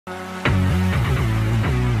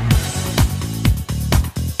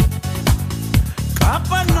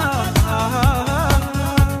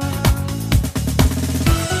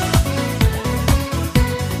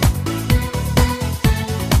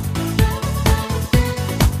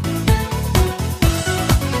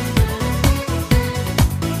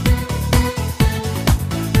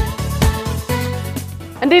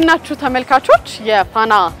እንዴት ናችሁ ተመልካቾች?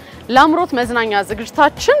 የፋና ላምሮት መዝናኛ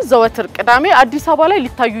ዝግጅታችን ዘወትር ቅዳሜ አዲስ አበባ ላይ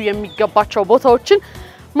ሊታዩ የሚገባቸው ቦታዎችን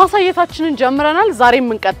ማሳየታችንን ጀምረናል። ዛሬም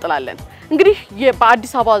እንቀጥላለን። እንግዲህ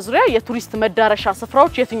በአዲስ አበባ ዙሪያ የቱሪስት መዳረሻ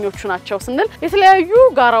ስፍራዎች የትኞቹ ናቸው ስንል የተለያዩ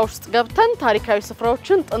ጋራ ውስጥ ገብተን ታሪካዊ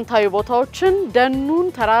ስፍራዎችን፣ ጥንታዊ ቦታዎችን፣ ደኑን፣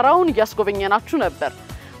 ተራራውን እያስጎበኘናችሁ ነበር።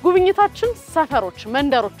 ጉብኝታችን ሰፈሮች፣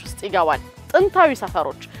 መንደሮች ውስጥ ይገባል። ጥንታዊ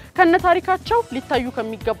ሰፈሮች ከነ ታሪካቸው ሊታዩ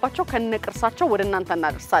ከሚገባቸው ከነ ቅርሳቸው ወደ እናንተ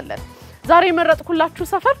እናደርሳለን። ዛሬ መረጥኩላችሁ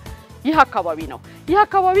ሰፈር ይህ አካባቢ ነው። ይህ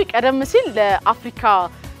አካባቢ ቀደም ሲል ለአፍሪካ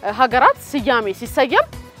ሀገራት ስያሜ ሲሰየም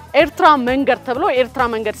ኤርትራ መንገድ ተብሎ ኤርትራ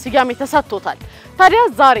መንገድ ስያሜ ተሰጥቶታል። ታዲያ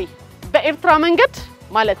ዛሬ በኤርትራ መንገድ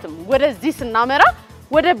ማለትም ወደዚህ ስናመራ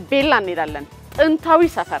ወደ ቤላ እንሄዳለን። ጥንታዊ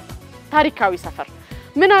ሰፈር፣ ታሪካዊ ሰፈር።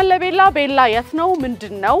 ምን አለ ቤላ? ቤላ የት ነው?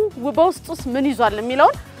 ምንድነው? በውስጡስ ምን ይዟል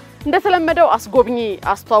የሚለውን እንደተለመደው አስጎብኚ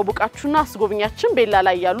አስተዋውቃችሁና አስጎብኛችን ቤላ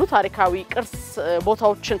ላይ ያሉ ታሪካዊ ቅርስ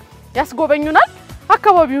ቦታዎችን ያስጎበኙናል።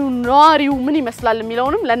 አካባቢው ነዋሪው ምን ይመስላል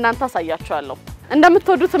የሚለውንም ለእናንተ አሳያችኋለሁ።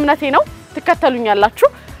 እንደምትወዱት እምነቴ ነው። ትከተሉኛላችሁ፣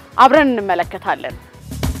 አብረን እንመለከታለን።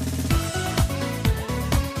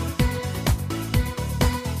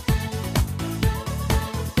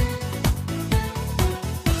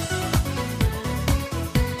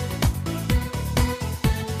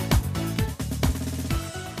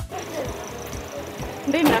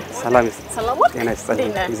 ሰላም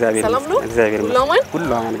እግዚአብሔር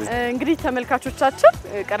እንግዲህ ተመልካቾቻችን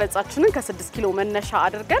ቀረጻችንን ከ6 ኪሎ መነሻ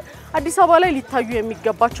አድርገን አዲስ አበባ ላይ ሊታዩ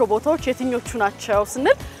የሚገባቸው ቦታዎች የትኞቹ ናቸው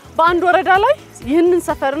ስንል በአንድ ወረዳ ላይ ይህንን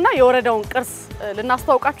ሰፈርና የወረዳውን ቅርስ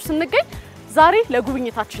ልናስተዋውቃችሁ ስንገኝ ዛሬ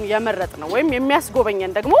ለጉብኝታችን የመረጥ ነው ወይም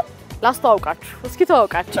የሚያስጎበኘን ደግሞ ላስተዋውቃችሁ። እስኪ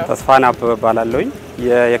ተዋውቃቸው። Fana ባላለኝ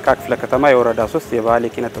የየካ ክፍለ ከተማ የወረዳ 3 የባህል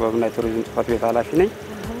የኪነ ጥበብና የቱሪዝም ጽሕፈት ቤት ኃላፊ ነኝ።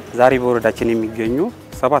 ዛሬ በወረዳችን የሚገኙ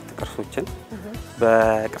 7 ቅርሶችን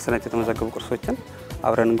በቅርስነት የተመዘገቡ ቅርሶችን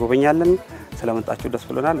አብረን እንጎበኛለን። ስለመጣችሁ ደስ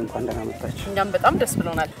ብሎናል። እንኳን ደህና መጣችሁ። እኛም በጣም ደስ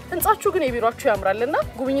ብሎናል። ህንጻችሁ ግን የቢሮአችሁ ያምራልና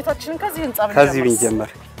ጉብኝታችንን ከዚህ ብንጀምር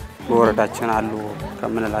በወረዳችን አሉ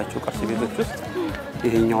ከምንላችሁ ቅርስ ቤቶች ውስጥ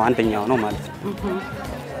ይሄኛው አንደኛው ነው ማለት ነው።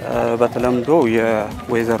 በተለምዶ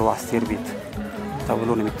የወይዘሮ አስቴር ቤት ተብሎ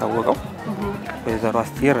ነው የሚታወቀው። ወይዘሮ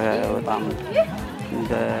አስቴር በጣም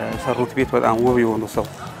እንደሰሩት ቤት በጣም ውብ የሆኑ ሰው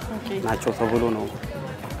ናቸው ተብሎ ነው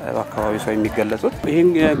በአካባቢው ሰው የሚገለጹት። ይሄን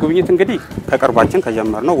ጉብኝት እንግዲህ ከቅርባችን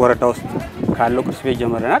ከጀመርነው ወረዳ ውስጥ ካለው ቅርስ ቤት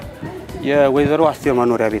ጀምረናል። የወይዘሮ አስቴር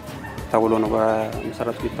መኖሪያ ቤት ተብሎ ነው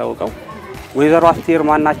በመሰረቱ የሚታወቀው። ወይዘሮ አስቴር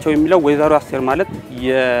ማን ናቸው የሚለው ወይዘሮ አስቴር ማለት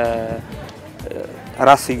የራስ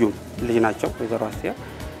ስዩም ልጅ ናቸው ወይዘሮ አስቴር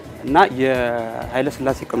እና የኃይለ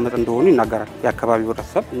ሥላሴ ቅምጥ እንደሆኑ ይናገራል የአካባቢው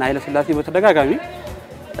ህብረተሰብ። እና ኃይለ ሥላሴ በተደጋጋሚ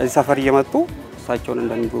እዚህ ሰፈር እየመጡ እሳቸውን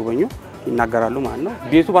እንደሚጎበኙ ይናገራሉ ማለት ነው።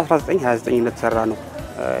 ቤቱ በ1929 እንደተሰራ ነው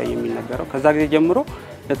የሚነገረው። ከዛ ጊዜ ጀምሮ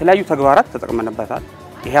ለተለያዩ ተግባራት ተጠቅመንበታል።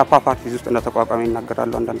 ይሄ አፓርትመንት ውስጥ እንደተቋቋመ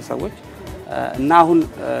ይናገራሉ አንዳንድ ሰዎች። እና አሁን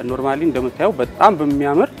ኖርማሊ እንደምታየው በጣም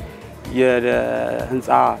በሚያምር የህንጻ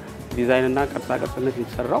ዲዛይንና ቅርጻ ቅርጽነት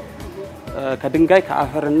የተሰራው ከድንጋይ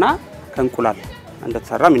ከአፈርና ከእንቁላል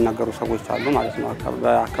እንደተሰራ የሚናገሩ ሰዎች አሉ ማለት ነው።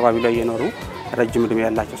 በአካባቢው ላይ የኖሩ ረጅም እድሜ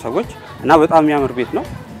ያላቸው ሰዎች እና በጣም የሚያምር ቤት ነው።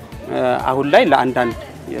 አሁን ላይ ለአንዳንድ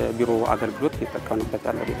የቢሮ አገልግሎት እየተጠቀሙበት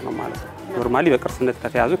ያለ ቤት ነው ማለት ነው። ኖርማሊ በቅርስነት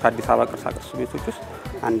ከተያዙ ከአዲስ አበባ ቅርስ ቤቶች ውስጥ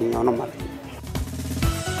አንደኛው ነው ማለት ነው።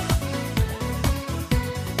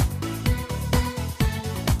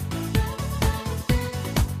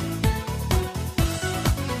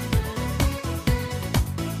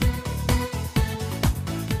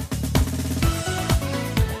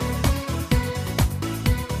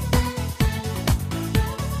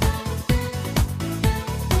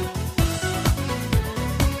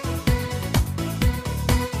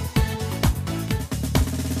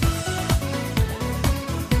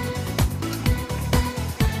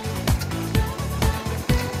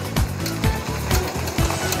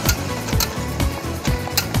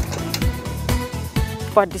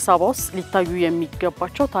 በአዲስ አበባ ውስጥ ሊታዩ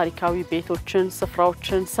የሚገባቸው ታሪካዊ ቤቶችን፣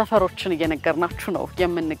 ስፍራዎችን፣ ሰፈሮችን እየነገርናችሁ ነው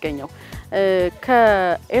የምንገኘው።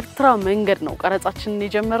 ከኤርትራ መንገድ ነው ቀረጻችንን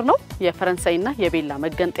የጀመርነው የፈረንሳይና የቤላ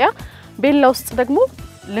መገንጠያ። ቤላ ውስጥ ደግሞ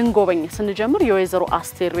ልንጎበኝ ስንጀምር የወይዘሮ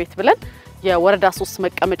አስቴር ቤት ብለን የወረዳ 3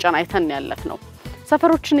 መቀመጫን አይተን ያለፍ ነው።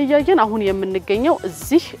 ሰፈሮችን እያየን አሁን የምንገኘው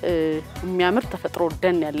እዚህ የሚያምር ተፈጥሮ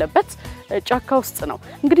ደን ያለበት ጫካ ውስጥ ነው።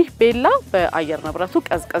 እንግዲህ ቤላ በአየር ንብረቱ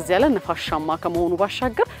ቀዝቀዝ ያለ ነፋሻማ ከመሆኑ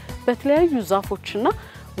ባሻገር በተለያዩ ዛፎችና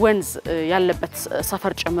ወንዝ ያለበት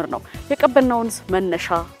ሰፈር ጭምር ነው። የቀበና ወንዝ መነሻ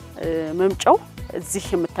መምጫው እዚህ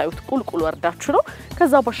የምታዩት ቁልቁል ወርዳችሁ ነው።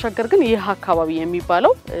 ከዛ ባሻገር ግን ይህ አካባቢ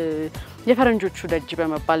የሚባለው የፈረንጆቹ ደጅ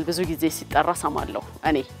በመባል ብዙ ጊዜ ሲጠራ ሰማለሁ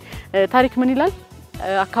እኔ። ታሪክ ምን ይላል?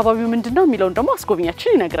 አካባቢው ምንድነው የሚለውን ደግሞ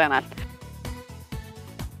አስጎብኛችን ይነግረናል።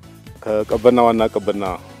 ከቀበና ዋና ቀበና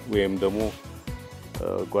ወይም ደግሞ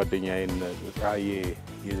ጓደኛዬን ፀሐዬ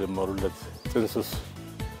የዘመሩለት ጥንስስ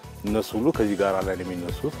እነሱ ሁሉ ከዚህ ጋር ላይ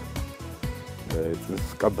የሚነሱት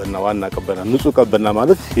ጥንስስ ቀበና ዋና ቀበና ንጹህ ቀበና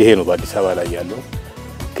ማለት ይሄ ነው በአዲስ አበባ ላይ ያለው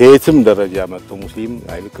ከየትም ደረጃ መጥተው ሙስሊም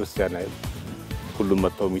አይል ክርስቲያን አይል ሁሉም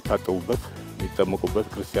መጥተው የሚታጠቡበት የሚጠመቁበት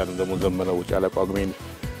ክርስቲያንም ደግሞ ዘመነው ጫላ ቋግሜን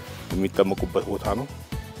የሚጠመቁበት ቦታ ነው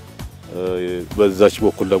በዛች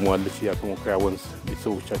በኩል ደግሞ አለች ያከሞክራ ወንዝ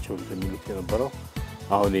ቤተሰቦቻቸው እንደሚሉት የነበረው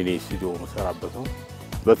አሁን እኔ ስቱዲዮ መሰራበት ነው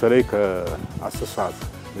በተለይ ከ10 ሰዓት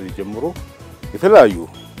ጀምሮ የተለያዩ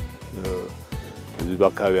እዚህ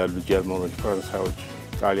በአካባቢ ያሉ ጀርመኖች ፍራንሳዮች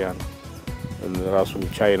ጣሊያን ራሱ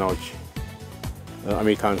ቻይናዎች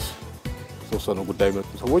አሜሪካንስ ተወሰኑ ጉዳይ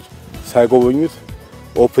መጡ ሰዎች ሳይጎበኙት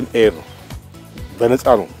ኦፕን ኤር በነፃ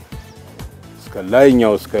ነው እስከ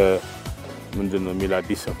ላይኛው እስከ ምንድነው ሚል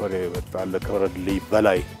አዲስ ሰፈር በጣለ ከወረድልይ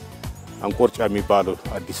በላይ አንቆርጫ የሚባለው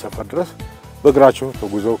አዲስ ሰፈር ድረስ በእግራቸው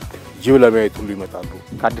ተጉዘው ጅብ ለማየት ሁሉ ይመጣሉ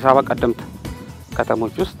ከአዲስ አበባ ቀደምት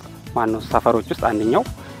ከተሞች ውስጥ ማነው ሰፈሮች ውስጥ አንደኛው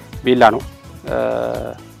ቤላ ነው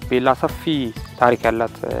ቤላ ሰፊ ታሪክ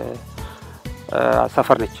ያላት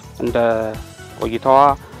ሰፈር ነች እንደ ቆይታዋ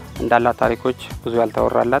እንዳላት ታሪኮች ብዙ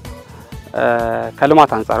ያልተወራላት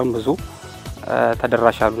ከልማት አንፃርም ብዙ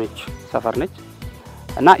ተደራሽ ያሉነች ሰፈር ነች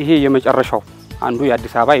እና ይሄ የመጨረሻው አንዱ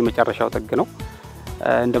የአዲስ አበባ የመጨረሻው ጥግ ነው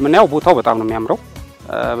እንደምናየው ቦታው በጣም ነው የሚያምረው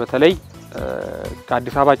በተለይ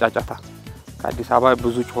ከአዲስ አበባ ጫጫታ ከአዲስ አበባ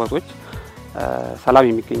ብዙ ጩኸቶች ሰላም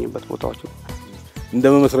የሚገኝበት ቦታዎች ነው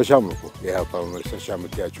እንደመመስረሻም ነው የሃፓ መመስረሻ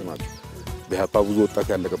ምትያቸው ናቸው በሃፓ ብዙ ወጣት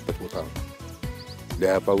ያለቀበት ቦታ ነው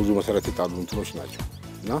ለሃፓ ብዙ መሰረት የጣሉ እንትኖች ናቸው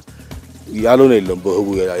እና ያልሆነ የለም በህቡ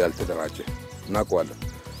ያልተደራጀ እናቀዋለን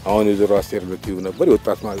አሁን የዘሮ አስቴር ለቲው ነበር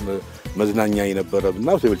የወጣት መዝናኛ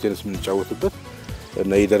የነበረና ሰብልቴንስ ምን ጫወቱበት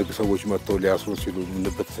እና የደርግ ሰዎች መጥተው ሊያስሩ ሲሉ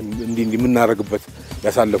ምንበት እንዲ ምናረግበት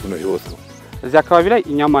ያሳለፈው ህይወት ነው እዚህ አካባቢ ላይ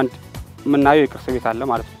እኛም አንድ ምናየው የቅርስ ቤት አለ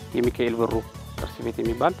ማለት ነው የሚካኤል ብሩ ቅርስ ቤት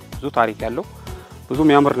የሚባል ብዙ ታሪክ ያለው ብዙ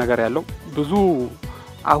የሚያምር ነገር ያለው ብዙ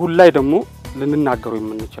አሁን ላይ ደግሞ ልንናገሩ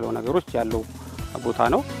የምንችለው ነገሮች ያለው ቦታ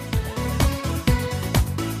ነው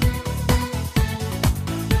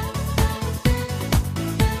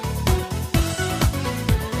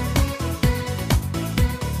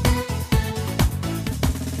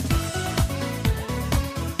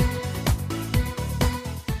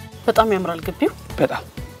በጣም ያምራል ግቢው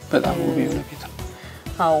በጣም ውብ የሆነ ቤት ነው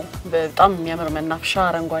አዎ በጣም የሚያምር መናፈሻ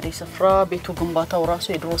አረንጓዴ ስፍራ ቤቱ ግንባታው ራሱ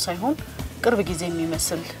የድሮ ሳይሆን ቅርብ ጊዜ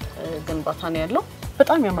የሚመስል ግንባታ ነው ያለው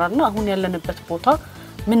በጣም ያምራልና አሁን ያለንበት ቦታ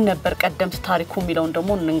ምን ነበር ቀደምት ታሪኩ የሚለውን ደግሞ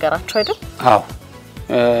እንንገራቸው አይደል አዎ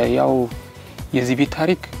ያው የዚህ ቤት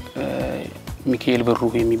ታሪክ ሚካኤል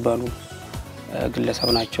ብሩ የሚባሉ ግለሰብ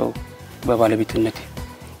ናቸው በባለቤትነት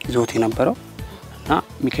ይዞት የነበረው እና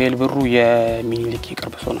ሚካኤል ብሩ የሚኒሊክ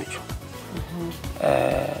የቅርብ ሰው ናቸው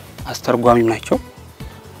አስተርጓሚም ናቸው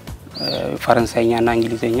ፈረንሳይኛና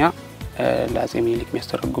እንግሊዘኛ ለአጼ ሚኒሊክ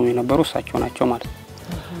የሚያስተረጉሙ የነበሩ እሳቸው ናቸው ማለት ነው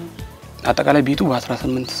አጠቃላይ ቤቱ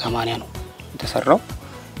በ1880 ነው የተሰራው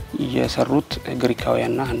የሰሩት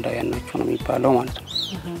ግሪካውያንና ህንዳውያን ናቸው ነው የሚባለው ማለት ነው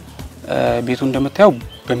ቤቱ እንደምታየው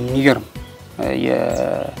በሚገርም የስነ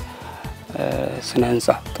ህንጻ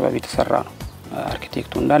ጥበብ የተሰራ ነው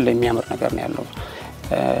አርኪቴክቱ እንዳለ የሚያምር ነገር ነው ያለው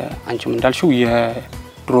አንቺም እንዳልሽው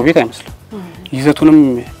የድሮ ቤት አይመስልም ይዘቱንም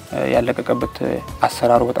ያለቀቀበት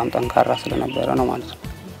አሰራሩ በጣም ጠንካራ ስለነበረ ነው ማለት ነው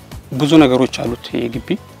ብዙ ነገሮች አሉት የግቢ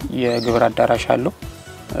የግብር አዳራሽ አለው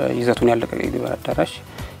ይዘቱን ያለቀቀ የግብር አዳራሽ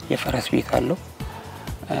የፈረስ ቤት አለው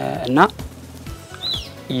እና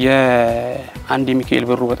የአንድ ሚካኤል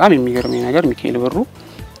ብሩ በጣም የሚገርመኝ ነገር ሚካኤል ብሩ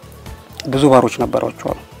ብዙ ባሮች ነበርዋቸው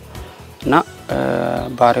እና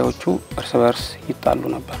ባሪያዎቹ እርስ በርስ ይጣሉ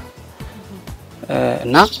ነበር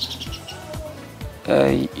እና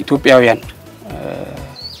ኢትዮጵያውያን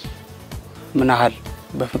ምናህል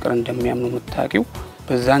በፍቅር እንደሚያምኑ መታቂው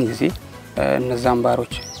በዛን ጊዜ እነዛን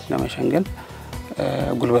ባሮች ለመሸንገል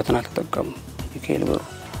ጉልበትን አልተጠቀሙ ሚካኤል ብሩ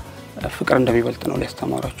ፍቅር እንደሚበልጥ ነው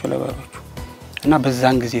ሊያስተማራቸው ለባሮቹ እና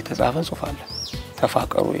በዛን ጊዜ ተጻፈ ጽሁፍ አለ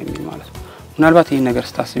ተፋቀሩ የሚል ማለት ነው ምናልባት ይሄን ነገር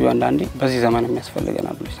ስታስቢው አንዳንዴ በዚህ ዘመን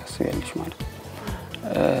የሚያስፈልገናል ብለሽ ታስቢያለሽ ማለት ነው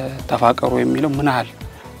ተፋቀሩ የሚለው ምናህል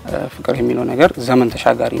ፍቅር የሚለው ነገር ዘመን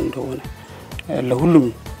ተሻጋሪ እንደሆነ ለሁሉም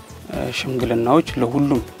ሽምግልናዎች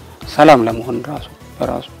ለሁሉም ሰላም ለመሆን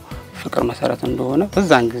ራሱ ፍቅር መሰረት እንደሆነ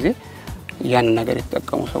በዛን ጊዜ ያን ነገር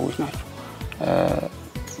የተጠቀሙ ሰዎች ናቸው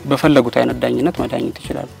በፈለጉት አይነት ዳኝነት መዳኘት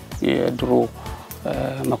ይችላል የድሮ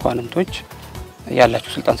መኳንንቶች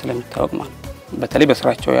ያላቸው ስልጣን ስለሚታወቅ ማለት በተለይ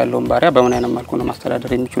በስራቸው ያለውን ባሪያ በምን አይነት መልኩ ነው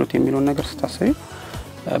ማስተዳደር የሚችሉት የሚሉን ነገር ስታስቢ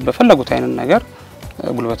በፈለጉት አይነት ነገር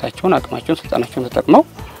ጉልበታቸውን አቅማቸውን ስልጣናቸውን ተጠቅመው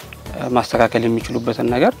ማስተካከል የሚችሉበትን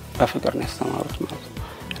ነገር በፍቅር ነው ያስተማሩት ማለት ነው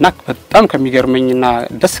እና በጣም ከሚገርመኝና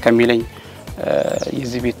ደስ ከሚለኝ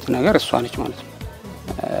የዚህ ቤት ነገር እሷ ነች ማለት ነው።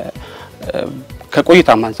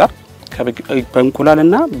 ከቆይታም አንፃር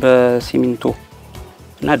በእንቁላልና በሲሚንቶ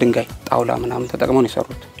እና ድንጋይ ጣውላ ምናምን ተጠቅመው ነው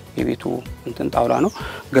የሰሩት። የቤቱ እንትን ጣውላ ነው።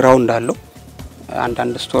 ግራው እንዳለው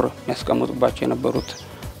አንዳንድ ስቶር የሚያስቀምጡባቸው የነበሩት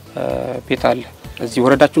ቤት አለ። እዚህ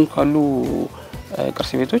ወረዳችን ካሉ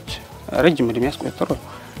ቅርስ ቤቶች ረጅም እድሜ ያስቆጠሩ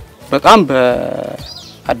በጣም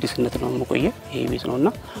በአዲስነት ነው የቆየ ይሄ ቤት ነውና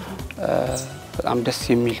በጣም ደስ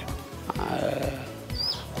የሚል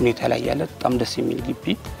ሁኔታ ላይ ያለ በጣም ደስ የሚል ግቢ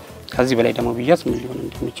ከዚህ በላይ ደግሞ ቢያዝ ምን ሊሆን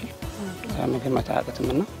እንደሚችል መገመት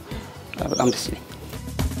አያቅትምና በጣም ደስ ይላል።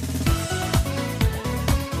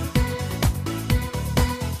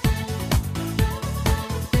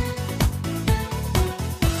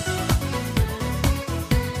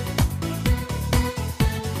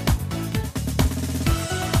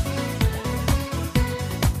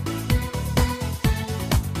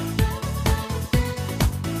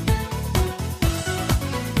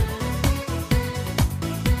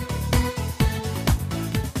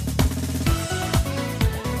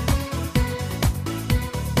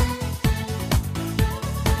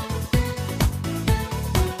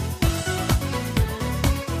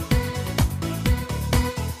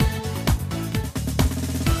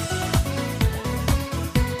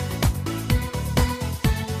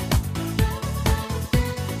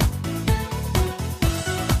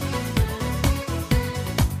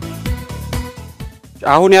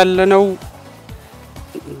 አሁን ያለነው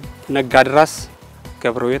ነጋድራስ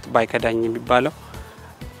ገብረውት ባይከዳኝ የሚባለው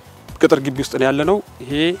ቅጥር ግቢ ውስጥ ነው ያለነው።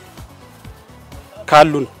 ይሄ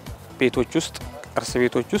ካሉን ቤቶች ውስጥ ቅርስ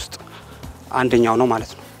ቤቶች ውስጥ አንደኛው ነው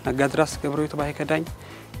ማለት ነው። ነጋድራስ ገብረውት ባይከዳኝ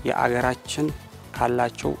የአገራችን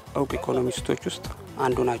ካላቸው እውቅ ኢኮኖሚስቶች ውስጥ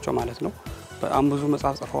አንዱ ናቸው ማለት ነው። በጣም ብዙ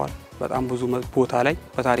መጽሐፍ ጽፈዋል። በጣም ብዙ ቦታ ላይ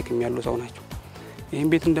በታሪክ የሚያሉ ሰው ናቸው። ይሄን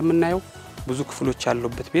ቤት እንደምናየው ብዙ ክፍሎች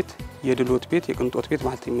ያሉበት ቤት የድሎት ቤት የቅንጦት ቤት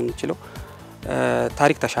ማለት የምንችለው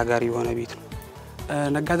ታሪክ ተሻጋሪ የሆነ ቤት ነው።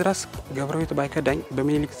 ነጋድራስ ገብረውት ባይከዳኝ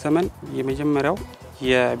በሚኒሊክ ዘመን የመጀመሪያው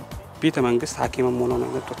የቤተ መንግስት ሐኪም ሆነው ነው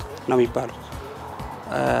የመጡት ነው የሚባለው።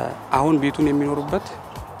 አሁን ቤቱን የሚኖሩበት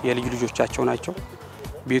የልጅ ልጆቻቸው ናቸው።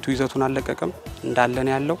 ቤቱ ይዘቱን አለቀቀም እንዳለ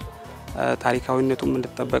ነው ያለው። ታሪካዊነቱም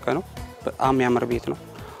እንደተጠበቀ ነው። በጣም ያምር ቤት ነው።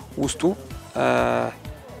 ውስጡ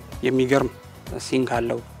የሚገርም ሲንክ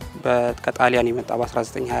አለው። በጣሊያን የመጣ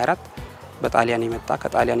በ1924 በጣሊያን የመጣ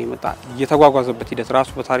ከጣሊያን የመጣ እየተጓጓዘበት ሂደት ራሱ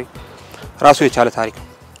በታሪክ ራሱ የቻለ ታሪክ ነው።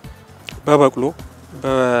 በበቅሎ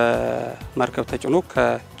በመርከብ ተጭኖ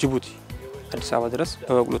ከጅቡቲ አዲስ አበባ ድረስ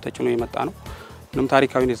በበቅሎ ተጭኖ የመጣ ነው። ምንም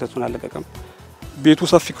ታሪካዊ ይዘቱን አለቀቀም። ቤቱ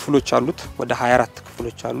ሰፊ ክፍሎች አሉት። ወደ 24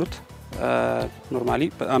 ክፍሎች አሉት። ኖርማሊ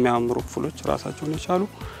በጣም ያማምሩ ክፍሎች ራሳቸውን የቻሉ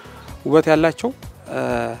ውበት ያላቸው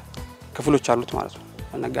ክፍሎች አሉት ማለት ነው።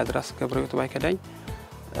 ነጋድራስ ገብረውት ባይከዳኝ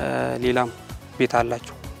ሌላም ቤት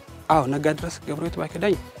አላቸው። ነጋድራስ ገብረውት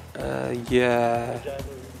ባይከዳኝ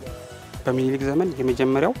በሚኒሊክ ዘመን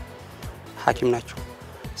የመጀመሪያው ሐኪም ናቸው።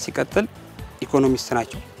 ሲቀጥል ኢኮኖሚስት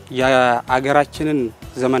ናቸው። የአገራችንን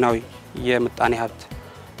ዘመናዊ የምጣኔ ሀብት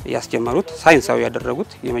ያስጀመሩት ሳይንሳዊ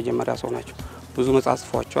ያደረጉት የመጀመሪያ ሰው ናቸው። ብዙ መጽሐፍ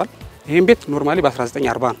ጽፈዋል። ይሄን ቤት ኖርማሊ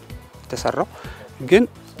በ1940 ነው የተሰራው፣ ግን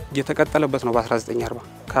የተቀጠለበት ነው በ1940።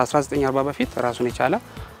 ከ1940 በፊት ራሱን የቻለ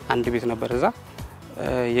አንድ ቤት ነበር። እዛ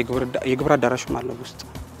የግብር አዳራሽም አለው ውስጥ።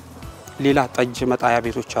 ሌላ ጠጅ መጣያ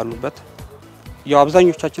ቤቶች አሉበት። ያው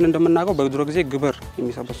አብዛኞቻችን እንደምናውቀው በድሮ ጊዜ ግብር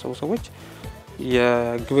የሚሰበሰቡ ሰዎች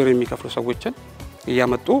የግብር የሚከፍሉ ሰዎችን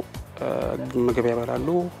እያመጡ ምግብ ያበላሉ፣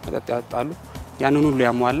 መጠጥ ያጣሉ። ያንን ሁሉ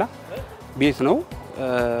ያሟላ ቤት ነው።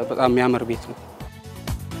 በጣም የሚያምር ቤት ነው።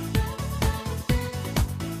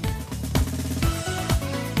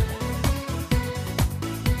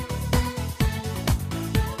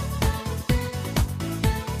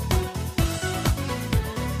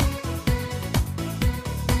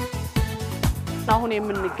 አሁን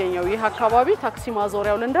የምንገኘው ይህ አካባቢ ታክሲ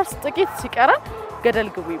ማዞሪያው ልንደርስ ጥቂት ሲቀረን ገደል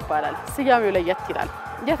ግቡ ይባላል። ስያሜው ለየት ይላል።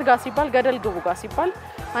 የት ጋር ሲባል ገደል ግቡ ጋር ሲባል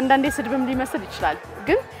አንዳንዴ ስድብም ሊመስል ይችላል፣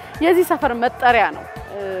 ግን የዚህ ሰፈር መጠሪያ ነው።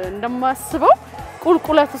 እንደማስበው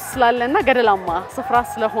ቁልቁለት ስላለና ገደላማ ስፍራ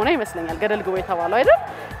ስለሆነ ይመስለኛል ገደል ግቡ የተባለው አይደል?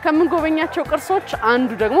 ከምንጎበኛቸው ቅርሶች አንዱ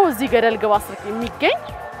ደግሞ እዚህ ገደል ግባ ስር የሚገኝ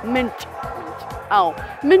ምንጭ።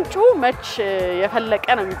 ምንጩ መች የፈለቀ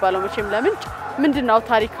ነው የሚባለው። መቼም ለምንጭ ምንድነው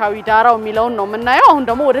ታሪካዊ ዳራው የሚለውን ነው የምናየው። አሁን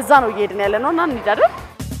ደግሞ ወደዛ ነው እየሄድን ያለነውና እንሂዳለን።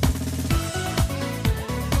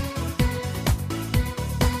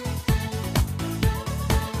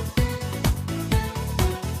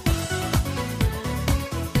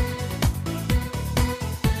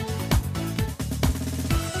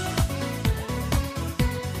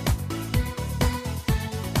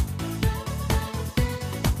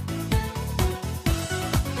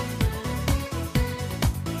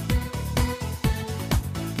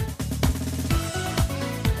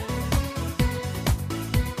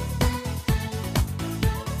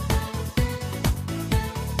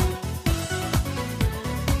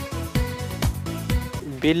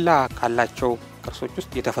 ቤላ ካላቸው ቅርሶች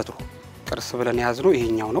ውስጥ የተፈጥሮ ቅርስ ብለን ያዝነው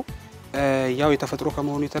ይሄኛው ነው። ያው የተፈጥሮ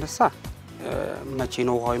ከመሆኑ የተነሳ መቼ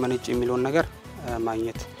ነው ውሃው የመነጭ የሚለውን ነገር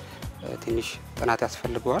ማግኘት ትንሽ ጥናት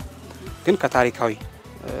ያስፈልገዋል። ግን ከታሪካዊ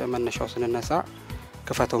መነሻው ስንነሳ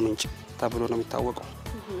ክፈተው ምንጭ ተብሎ ነው የሚታወቀው።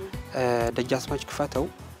 ደጃዝማች ክፈተው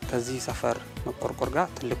ከዚህ ሰፈር መቆርቆር ጋር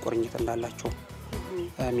ትልቅ ቁርኝት እንዳላቸው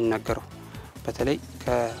የሚነገረው በተለይ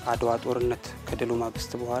ከአድዋ ጦርነት ከድሉ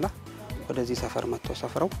ማግስት በኋላ ወደዚህ ሰፈር መጥተው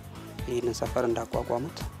ሰፍረው ይህንን ሰፈር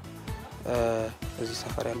እንዳቋቋሙት እዚህ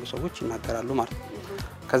ሰፈር ያሉ ሰዎች ይናገራሉ ማለት ነው።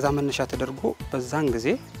 ከዛ መነሻ ተደርጎ በዛን ጊዜ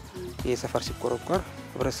ይህ ሰፈር ሲቆረቆር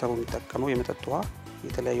ህብረተሰቡ የሚጠቀመው የመጠጥ ውሃ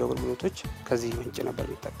የተለያዩ አገልግሎቶች ከዚህ ምንጭ ነበር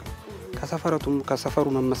የሚጠቀመው። ከሰፈሩ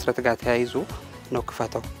መመስረት ጋር ተያይዞ ነው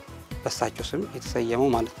ክፈተው በሳቸው ስም የተሰየመው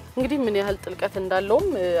ማለት ነው። እንግዲህ ምን ያህል ጥልቀት እንዳለውም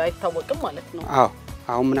አይታወቅም ማለት ነው። አዎ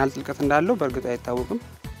አሁን ምን ያህል ጥልቀት እንዳለው በእርግጥ አይታወቅም።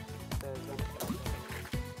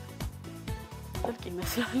 ጥልቅ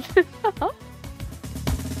ይመስላል።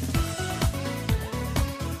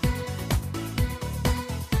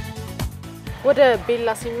 ወደ ቤላ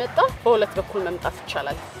ሲመጣ በሁለት በኩል መምጣት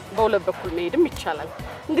ይቻላል፣ በሁለት በኩል መሄድም ይቻላል።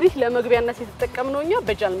 እንግዲህ ለመግቢያነት የተጠቀምነው እኛ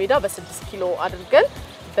በጃል ሜዳ በ6 ኪሎ አድርገን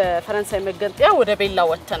በፈረንሳይ መገንጠያ ወደ ቤላ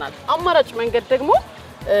ወጥተናል። አማራጭ መንገድ ደግሞ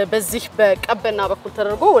በዚህ በቀበና በኩል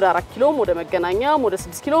ተደርጎ ወደ 4 ኪሎም ወደ መገናኛም ወደ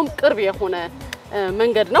 6 ኪሎም ቅርብ የሆነ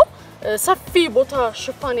መንገድ ነው። ሰፊ ቦታ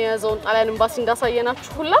ሽፋን የያዘውን ጣሊያን ኤምባሲ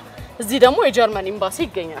እንዳሳየናችሁ ሁላ እዚህ ደግሞ የጀርመን ኤምባሲ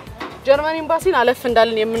ይገኛል። ጀርመን ኤምባሲን አለፍ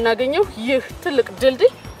እንዳልን የምናገኘው ይህ ትልቅ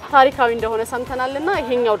ድልድይ ታሪካዊ እንደሆነ ሰምተናልና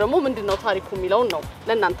ይሄኛው ደግሞ ምንድነው ታሪኩ የሚለው ነው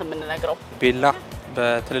ለእናንተ የምንነግረው። ቤላ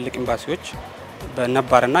በትልልቅ ኤምባሲዎች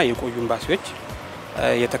በነባርና የቆዩ ኤምባሲዎች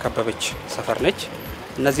የተከበበች ሰፈር ነች።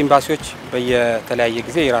 እነዚህ ኤምባሲዎች በየተለያየ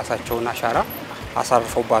ጊዜ የራሳቸውን አሻራ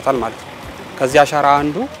አሳርፈውባታል ማለት ነው። ከዚህ አሻራ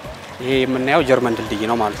አንዱ ይሄ የምናየው ጀርመን ድልድይ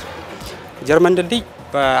ነው ማለት ነው። ጀርመን ድልድይ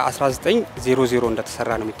በ1900 እንደተሰራ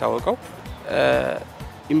ነው የሚታወቀው።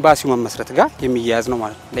 ኤምባሲው መመስረት ጋር የሚያያዝ ነው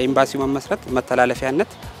ማለት ነው። ለኤምባሲው መመስረት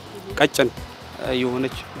መተላለፊያነት ቀጭን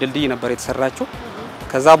የሆነች ድልድይ ነበር የተሰራችው።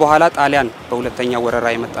 ከዛ በኋላ ጣሊያን በሁለተኛ ወረራ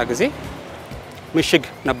የመጣ ጊዜ ምሽግ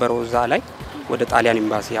ነበረው እዛ ላይ ወደ ጣሊያን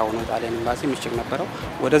ኤምባሲ አሁን ጣሊያን ኤምባሲ ምሽግ ነበረው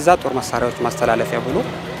ወደዛ ጦር መሳሪያዎች ማስተላለፊያ ብሎ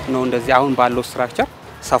ነው እንደዚህ አሁን ባለው ስትራክቸር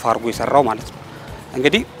ሰፋ አድርጎ የሰራው ማለት ነው።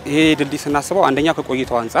 እንግዲህ ይሄ ድልድይ ስናስበው አንደኛ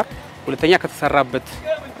ከቆይታው አንፃር፣ ሁለተኛ ከተሰራበት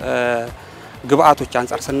ግብአቶች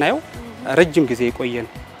አንፃር ስናየው ረጅም ጊዜ የቆየ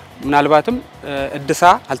ነው። ምናልባትም እድሳ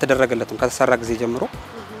አልተደረገለትም ከተሰራ ጊዜ ጀምሮ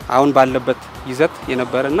አሁን ባለበት ይዘት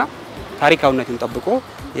የነበረና ታሪካዊነቱን ጠብቆ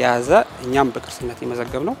የያዘ እኛም በቅርስነት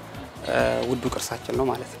የመዘገብነው ውዱ ቅርሳችን ነው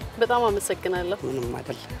ማለት ነው። በጣም አመሰግናለሁ። ምንም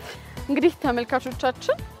አይደል። እንግዲህ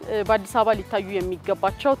ተመልካቾቻችን በአዲስ አበባ ሊታዩ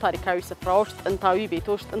የሚገባቸው ታሪካዊ ስፍራዎች፣ ጥንታዊ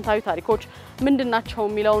ቤቶች፣ ጥንታዊ ታሪኮች ምንድናቸው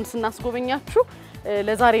የሚለውን ስናስጎበኛችሁ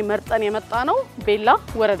ለዛሬ መርጠን የመጣ ነው ቤላ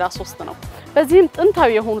ወረዳ 3 ነው። በዚህም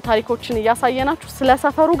ጥንታዊ የሆኑ ታሪኮችን እያሳየናችሁ ስለ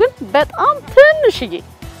ሰፈሩ ግን በጣም ትንሽዬ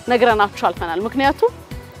ነግረናችሁ አልፈናል። ምክንያቱም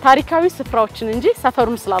ታሪካዊ ስፍራዎችን እንጂ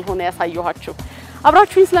ሰፈሩን ስላልሆነ ያሳየኋችሁ።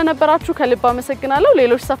 አብራችሁኝ ስለነበራችሁ ከልብ አመሰግናለሁ።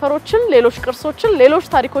 ሌሎች ሰፈሮችን፣ ሌሎች ቅርሶችን፣ ሌሎች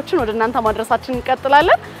ታሪኮችን ወደ እናንተ ማድረሳችንን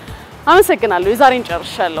እንቀጥላለን። አመሰግናለሁ። የዛሬን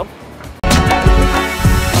ጨርሻለሁ።